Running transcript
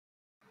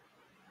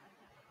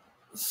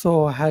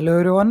Hello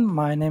everyone,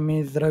 my name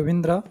is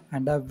Ravindra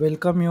and I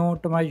welcome you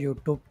to my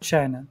YouTube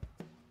channel.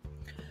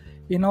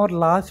 In our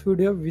last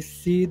video, we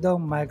see the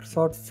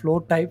Microsoft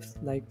flow types,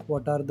 like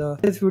what are the.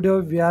 In this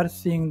video, we are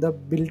seeing the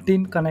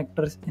built-in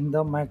connectors in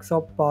the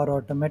Microsoft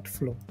Power Automate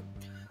flow.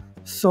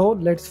 So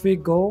let's we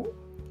go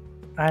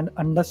and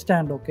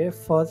understand. Okay,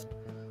 first,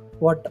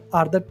 what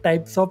are the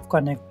types of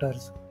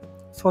connectors?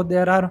 So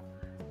there are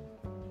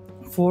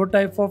four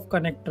type of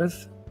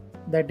connectors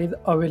that is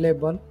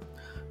available.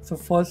 So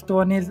first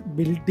one is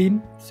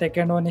built-in,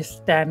 second one is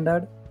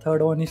standard,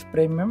 third one is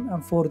premium,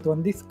 and fourth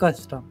one is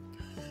custom.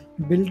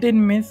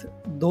 Built-in means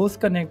those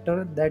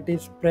connector that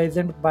is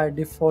present by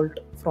default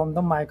from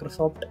the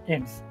Microsoft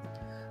ends.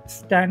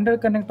 Standard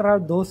connector are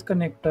those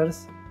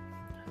connectors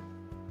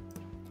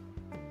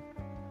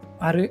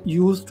are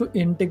used to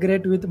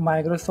integrate with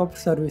Microsoft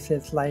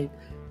services like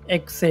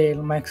Excel,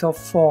 Microsoft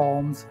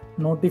Forms,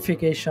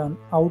 Notification,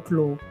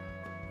 Outlook,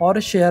 or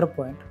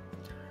SharePoint.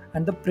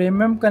 And the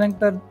premium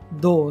connector,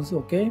 those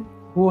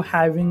who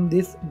having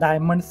this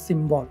diamond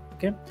symbol.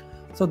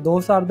 So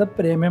those are the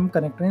premium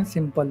connector in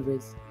simple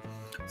ways.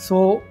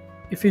 So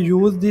if you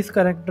use this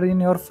connector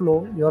in your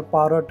flow, your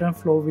Power Automate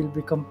flow will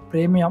become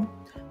premium,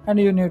 and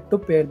you need to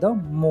pay the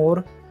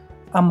more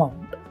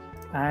amount.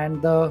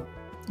 And the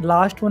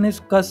last one is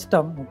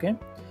custom.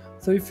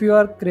 So if you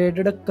are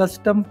created a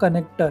custom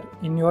connector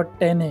in your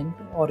tenant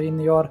or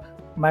in your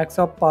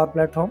Microsoft Power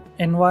Platform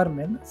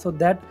environment, so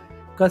that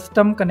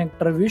custom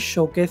connector will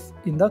showcase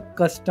in the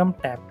custom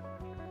tab.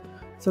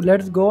 So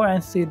let's go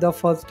and see the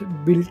first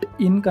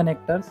built-in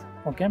connectors.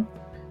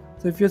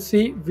 So if you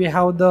see, we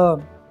have the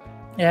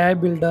AI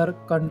builder,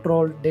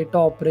 control, data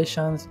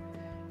operations,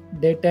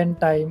 date and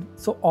time.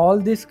 So all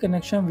this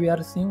connection we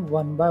are seeing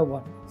one by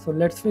one. So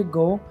let's we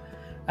go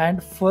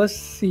and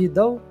first see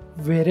the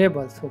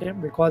variables.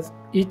 Because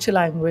each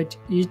language,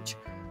 each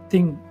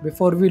thing,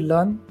 before we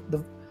learn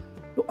the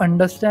to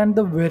understand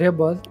the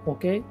variables,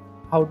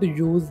 how to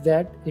use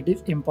that, it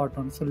is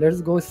important. So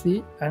let's go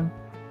see and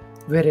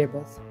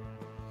variables.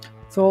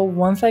 So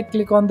once I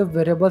click on the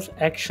variables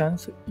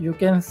actions, you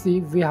can see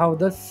we have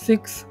the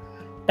 6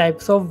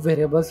 types of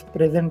variables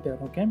present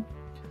here.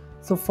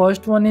 So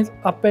first one is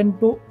append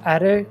to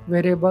array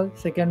variable,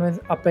 second one is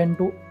append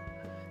to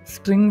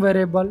string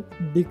variable,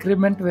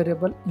 decrement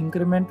variable,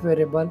 increment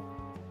variable,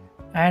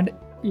 and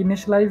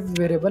initialize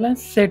variable and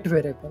set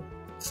variable.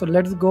 So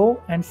let's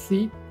go and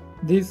see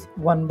this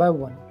one by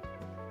one.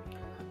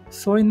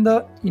 So in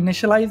the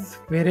initialize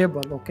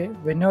variable,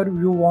 whenever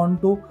you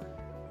want to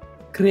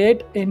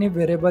create any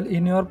variable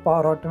in your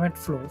Power Automate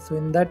flow, so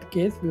in that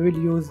case we will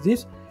use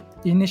this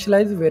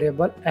initialize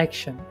variable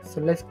action.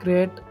 So let's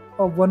create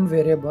a one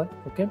variable.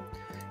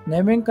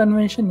 Naming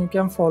convention you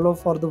can follow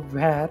for the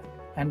where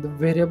and the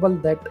variable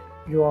that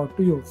you have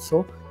to use.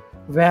 So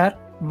where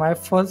my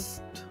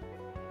first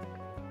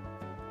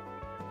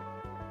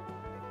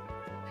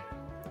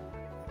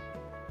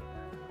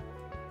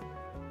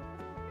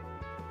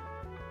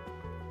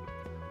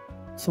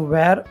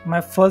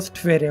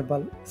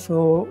variable.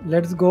 So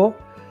let's go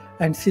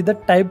and see the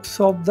types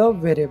of the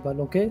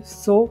variable.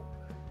 So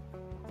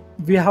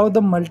we have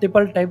the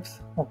multiple types.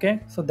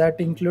 So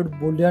that include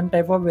Boolean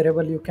type of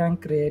variable you can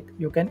create,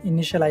 you can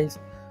initialize,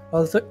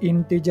 also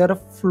integer,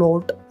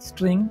 float,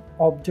 string,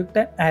 object,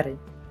 and array.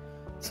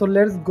 So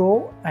let's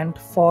go, and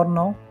for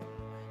now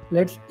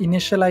let's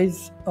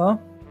initialize a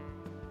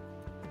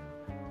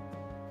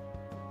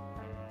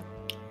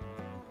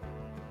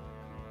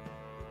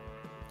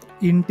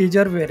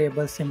integer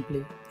variable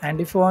simply,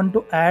 and if you want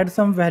to add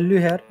some value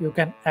here, you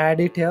can add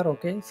it here.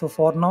 So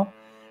for now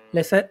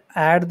let's say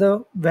add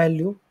the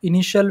value,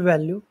 initial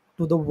value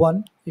to the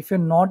 1. If you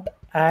not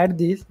add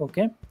this,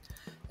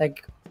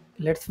 like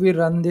let's we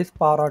run this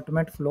Power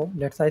Automate flow.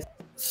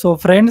 So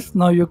friends,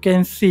 now you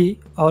can see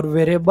our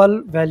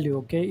variable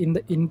value. In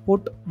the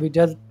input we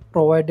just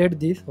provided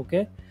this.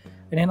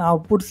 And in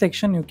output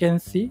section you can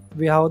see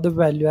we have the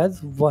value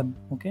as 1.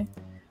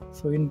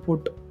 So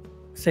input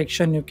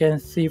section you can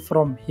see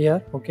from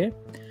here.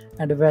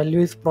 And the value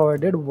is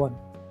provided 1.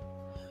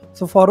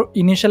 So for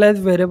initialize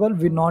variable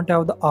we not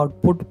have the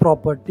output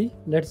property.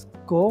 Let's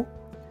go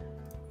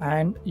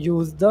and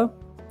use the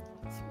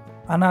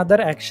another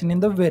action in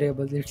the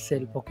variables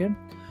itself.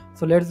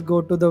 So let's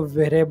go to the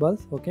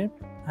variables.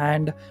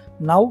 And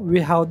now we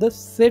have the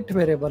set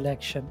variable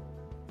action.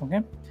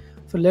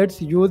 So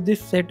let's use this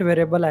set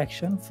variable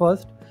action.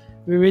 First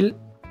we will,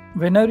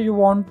 whenever you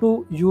want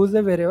to use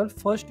a variable,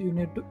 first you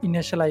need to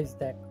initialize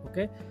that.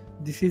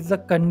 This is the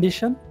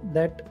condition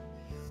that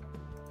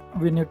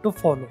we need to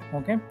follow.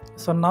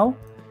 So now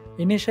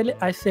initially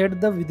I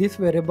set this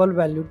variable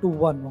value to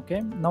 1.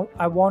 Now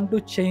I want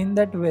to change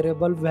that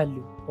variable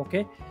value.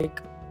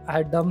 Like I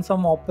had done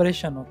some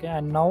operation.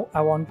 And now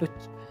I want to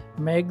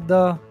make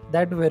that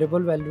variable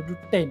value to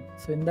 10.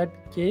 So in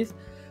that case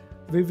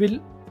we will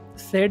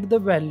set the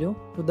value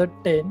to the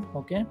 10.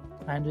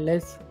 And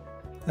let's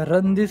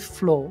run this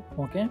flow.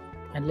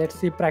 And let's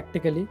see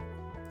practically.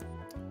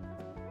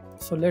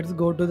 So let's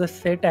go to the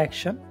set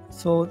action.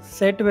 So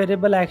set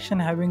variable action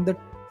having the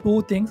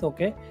two things.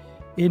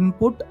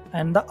 input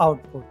and the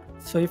output.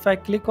 So if I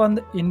click on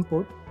the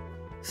input,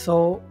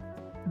 so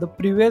the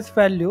previous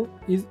value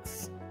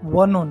is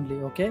 1 only.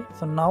 Okay,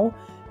 so now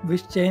we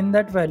change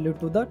that value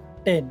to the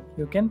 10.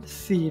 You can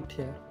see it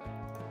here,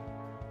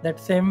 that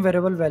same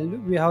variable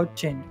value we have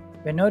changed.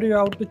 Whenever you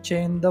have to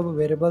change the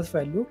variable's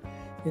value,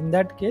 in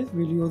that case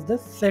we'll use the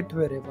set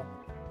variable.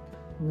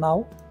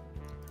 Now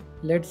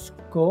let's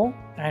go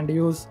and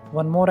use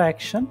one more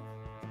action,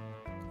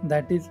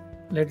 that is,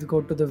 let's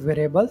go to the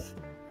variables.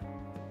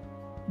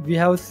 We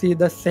have see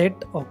the set.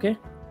 Okay,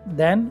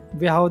 then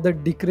we have the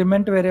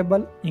decrement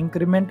variable,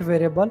 increment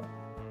variable.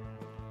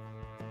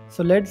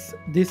 So let's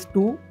these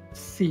two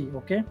see.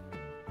 Okay,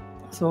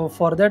 so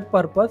for that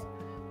purpose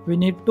we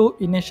need to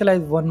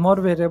initialize one more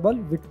variable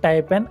with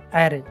type an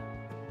array.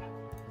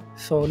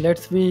 So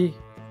let's we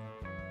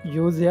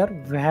use here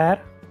var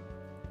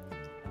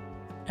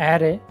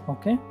array.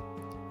 Okay,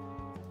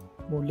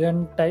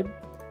 boolean type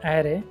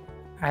array.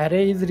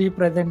 Array is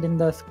represented in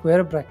the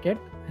square bracket,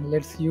 and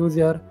let's use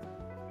here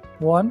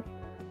 1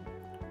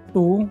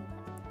 2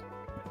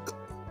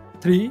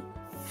 3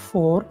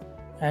 4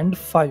 and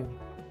 5.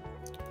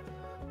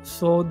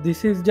 So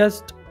this is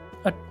just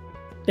a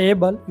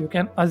table, you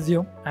can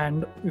assume,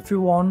 and if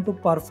you want to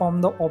perform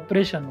the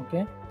operation,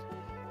 okay,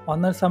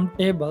 on some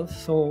tables,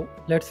 so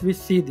let's we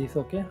see this.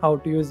 Okay, how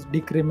to use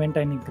decrement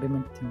and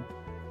increment thing.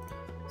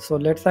 So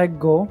let's I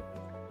go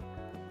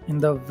in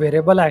the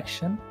variable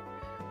action.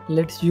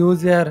 Let's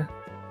use here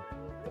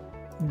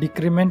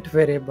decrement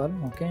variable.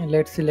 Okay,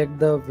 let's select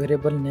the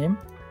variable name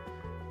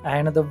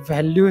and the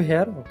value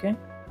here. Okay,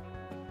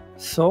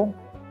 so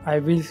I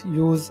will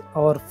use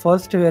our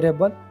first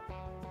variable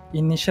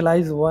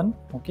initialize 1.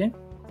 Okay,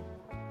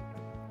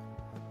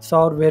 so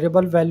our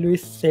variable value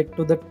is set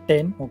to the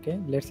 10. Okay,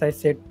 let's I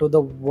set to the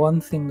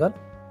 1 single,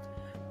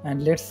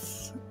 and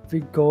let's we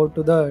go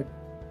to the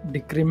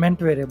decrement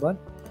variable.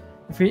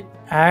 If we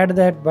add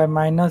that by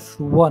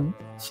 -1,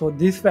 so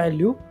this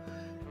value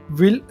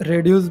will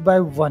reduce by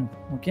 1.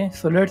 Okay,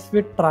 so let's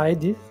we try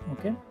this.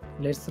 Okay,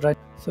 let's run.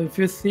 So if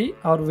you see,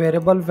 our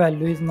variable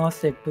value is now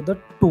set to the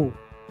 2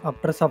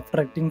 after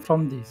subtracting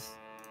from this.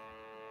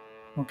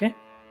 Okay,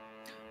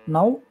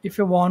 now if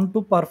you want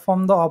to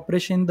perform the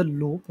operation in the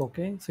loop,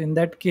 okay, so in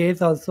that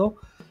case also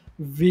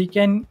we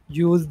can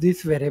use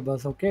these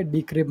variables. Okay,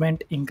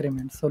 decrement,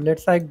 increment. So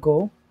let's I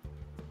go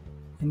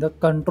in the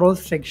control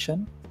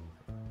section.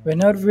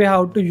 Whenever we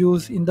have to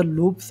use in the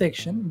loop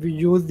section, we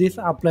use this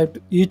apply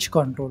to each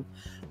control.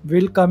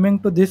 We'll coming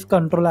to this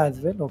control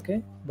as well.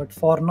 Okay, but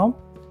for now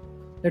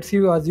let's see,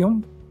 you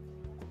assume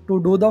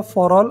to do the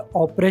for all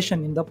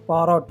operation in the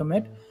Power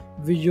Automate,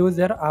 we use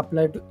here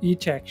apply to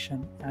each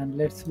action, and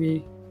let's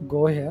we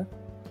go here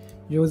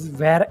use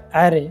var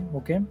array.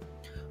 Okay,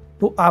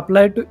 to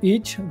apply to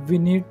each we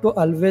need to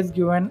always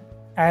give an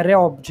array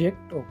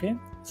object. Okay,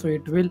 so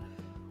it will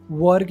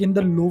work in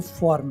the loop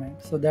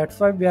format. So that's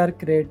why we are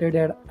created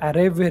an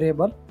array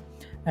variable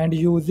and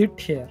use it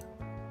here.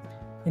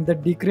 In the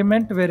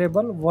decrement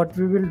variable, what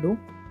we will do,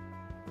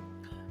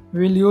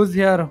 we will use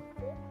here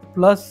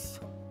plus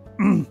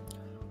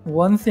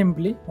 1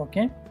 simply.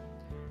 Okay,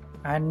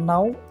 and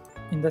now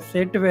in the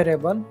set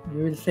variable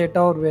we will set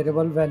our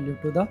variable value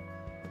to the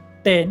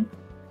 10,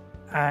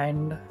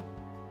 and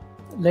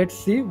let's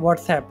see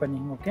what's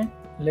happening. Okay,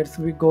 let's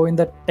we go in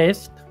the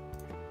test.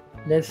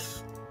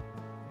 Let's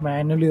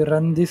manually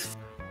run this.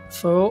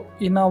 So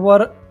in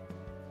our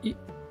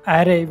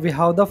array we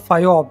have the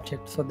 5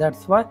 objects, so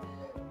that's why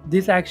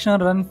this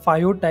action run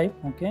 5 type.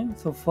 Okay,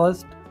 so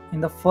first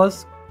in the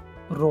first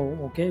row,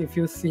 okay, if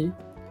you see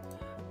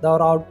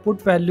our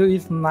output value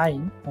is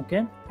 9.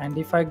 Okay, and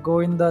if I go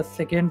in the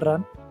second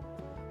run,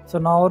 so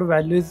now our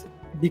value is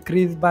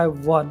decreased by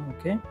 1.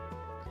 Okay,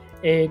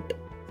 8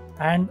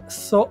 and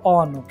so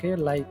on. Okay,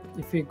 like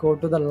if we go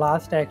to the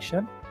last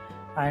action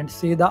and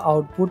see the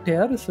output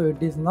here, so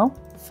it is now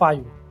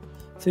 5.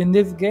 So in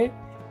this way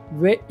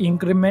we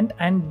increment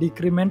and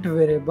decrement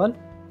variable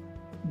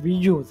we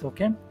use.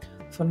 Okay,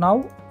 so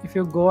now if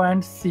you go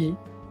and see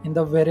in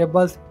the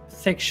variables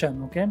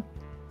section, okay,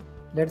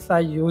 let's I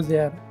use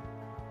here,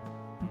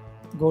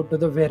 go to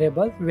the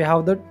variables, we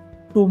have the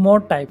 2 more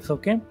types.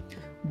 Okay,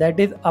 that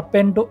is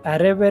append to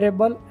array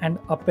variable and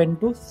append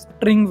to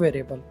string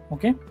variable.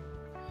 Okay,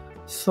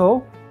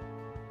 so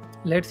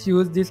let's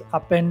use this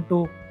append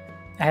to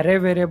array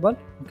variable.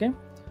 Okay,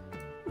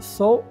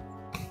 so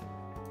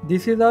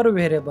this is our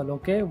variable.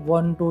 Okay,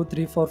 1 2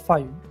 3 4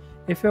 5.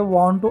 If you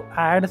want to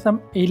add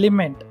some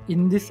element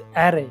in this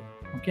array,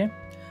 okay,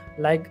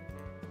 like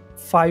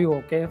 5.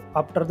 Okay,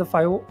 after the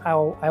 5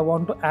 I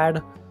want to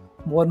add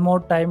one more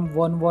time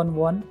 1 1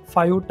 1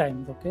 5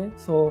 times. Okay,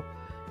 so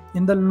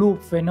in the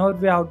loop whenever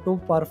we have to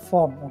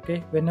perform,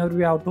 okay, whenever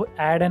we have to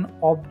add an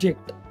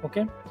object,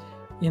 okay,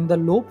 in the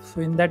loop,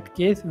 so in that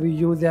case we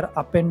use our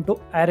append to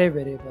array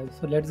variable.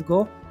 So let's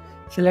go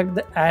select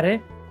the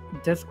array,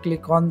 just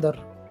click on the,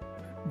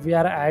 we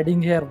are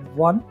adding here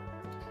 1.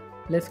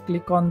 Let's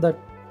click on the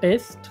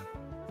test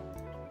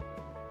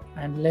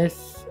and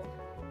let's,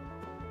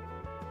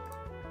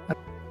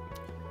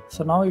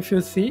 so now if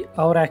you see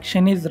our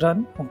action is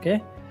run.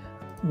 Okay,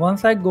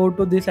 Once I go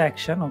to this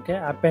action, okay,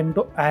 append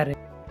to array,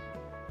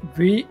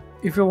 we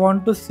if you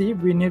want to see,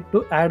 we need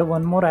to add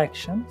one more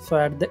action. So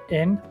at the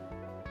end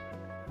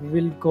we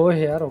will go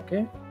here,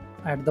 okay,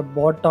 at the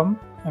bottom,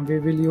 and we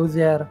will use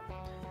here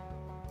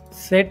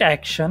set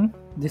action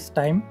this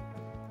time,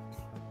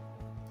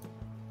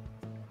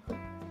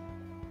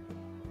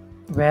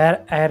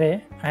 where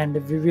array, and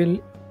we will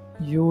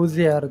use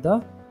here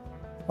the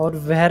or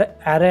where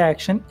array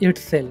action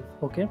itself,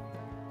 okay.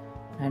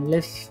 And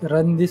let's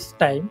run this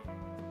time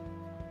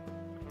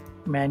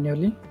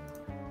manually,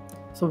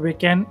 so we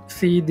can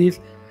see this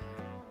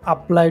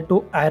apply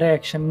to array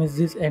action means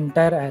this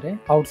entire array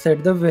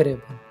outside the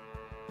variable.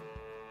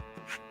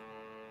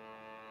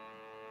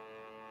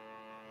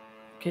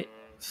 Okay,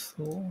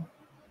 so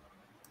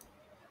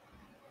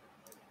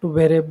to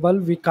variable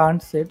we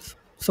can't set.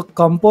 So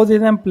compose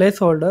is a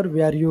placeholder,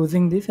 we are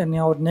using this, and in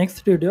our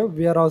next video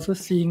we are also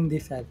seeing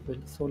this as well.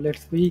 So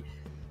let's we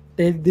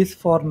take this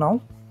for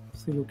now,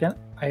 so you can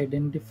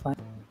identify.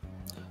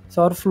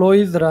 So our flow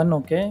is run,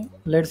 okay.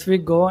 Let's we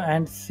go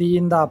and see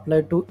in the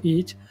apply to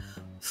each.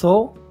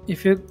 So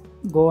if you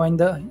go in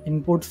the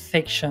input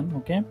section,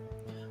 okay,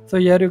 so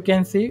here you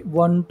can see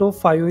 1 to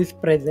 5 is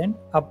present.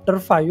 After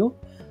 5,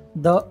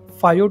 the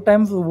 5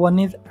 times 1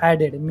 is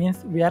added,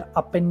 means we are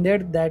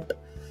appended that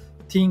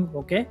thing,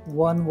 okay,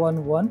 1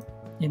 1 1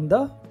 in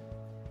the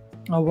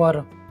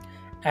our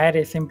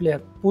array. Simply a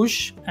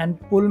push and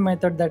pull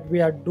method that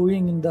we are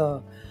doing in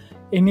the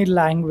any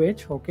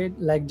language, okay,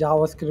 like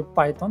JavaScript,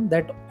 Python,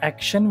 that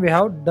action we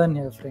have done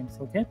here, friends,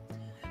 okay.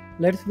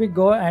 Let's we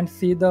go and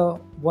see the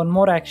one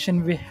more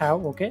action we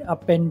have, okay,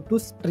 append to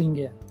string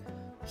here.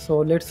 So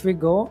let's we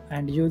go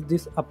and use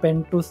this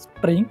append to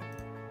string.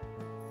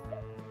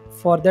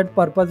 For that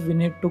purpose we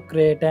need to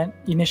create an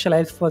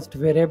initialize first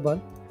variable.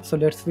 So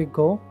let's we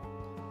go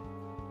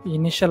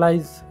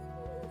initialize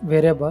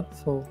variable.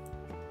 So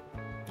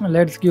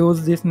let's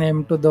use this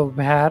name to the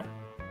var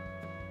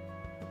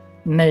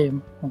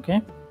name, okay,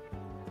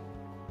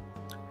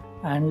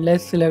 and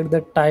let's select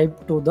the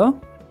type to the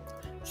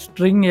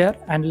string here,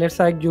 and let's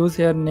I use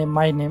here name,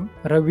 my name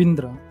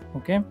Ravindra,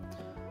 okay.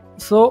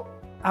 So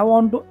I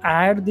want to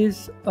add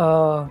this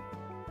one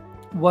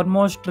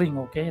more string,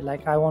 okay,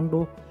 like I want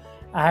to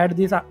add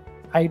these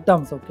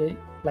items, okay.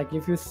 Like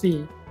if you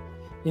see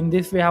in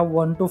this we have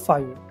 1 to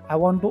 5, I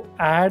want to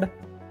add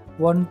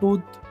 1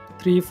 2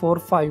 3 4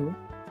 5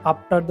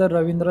 after the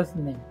Ravindra's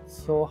name.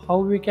 So how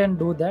we can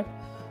do that?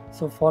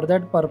 So for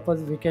that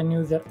purpose we can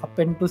use an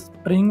append to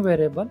string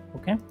variable,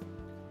 okay,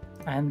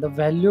 and the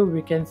value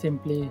we can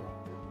simply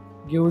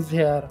use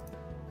here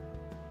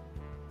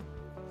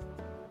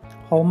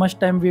how much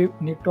time we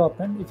need to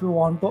append. If you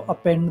want to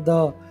append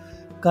the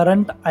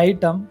current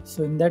item,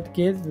 so in that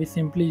case we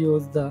simply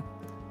use the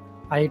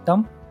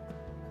item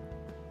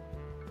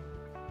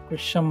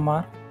question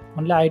mark.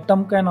 Only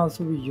item can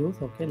also be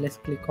used, okay. Let's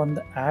click on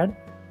the add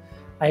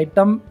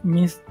item,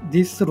 means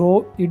this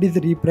row it is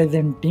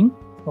representing,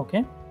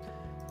 okay.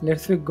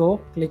 Let's we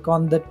go click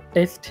on the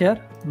test here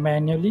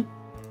manually,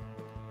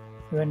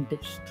 run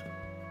test.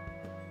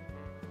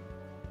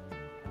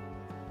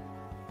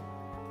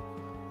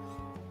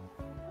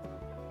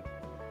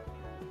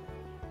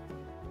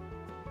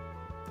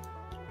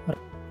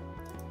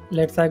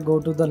 Let's I go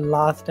to the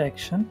last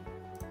action.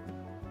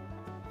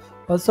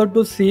 Also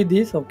to see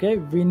this, okay,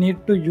 we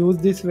need to use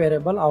this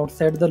variable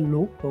outside the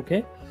loop,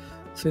 okay.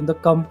 So in the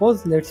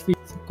compose, let's see,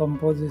 so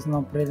compose is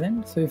now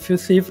present. So if you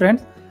see,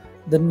 friends,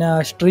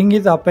 the string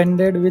is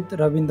appended with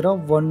Ravindra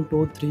 1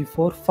 2 3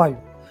 4 5.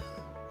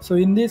 So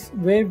in this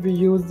way we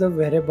use the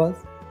variables.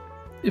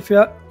 If you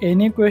have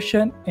any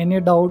question,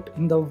 any doubt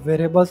in the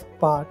variables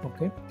part,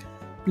 okay,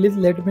 please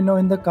let me know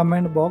in the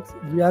comment box.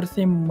 We are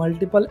seeing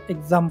multiple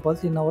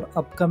examples in our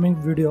upcoming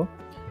video,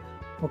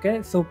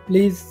 okay. So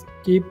please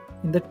keep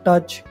in the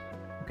touch,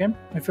 okay.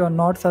 If you are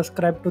not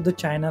subscribed to the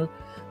channel,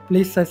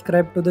 please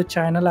subscribe to the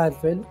channel as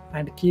well,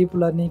 and keep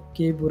learning,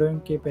 keep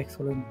growing, keep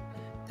exploring.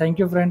 Thank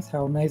you, friends.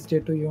 Have a nice day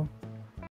to you.